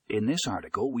In this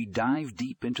article, we dive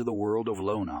deep into the world of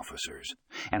loan officers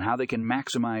and how they can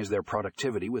maximize their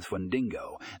productivity with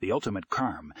Fundingo, the ultimate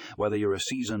CRM. Whether you're a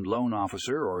seasoned loan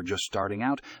officer or just starting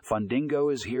out,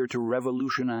 Fundingo is here to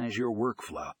revolutionize your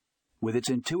workflow. With its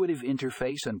intuitive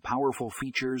interface and powerful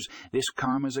features, this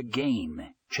CRM is a game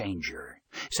changer.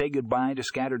 Say goodbye to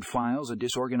scattered files and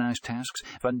disorganized tasks.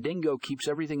 Fundingo keeps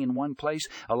everything in one place,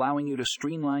 allowing you to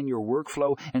streamline your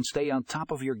workflow and stay on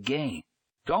top of your game.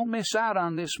 Don't miss out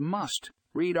on this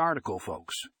must-read article,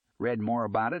 folks. Read more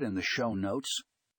about it in the show notes.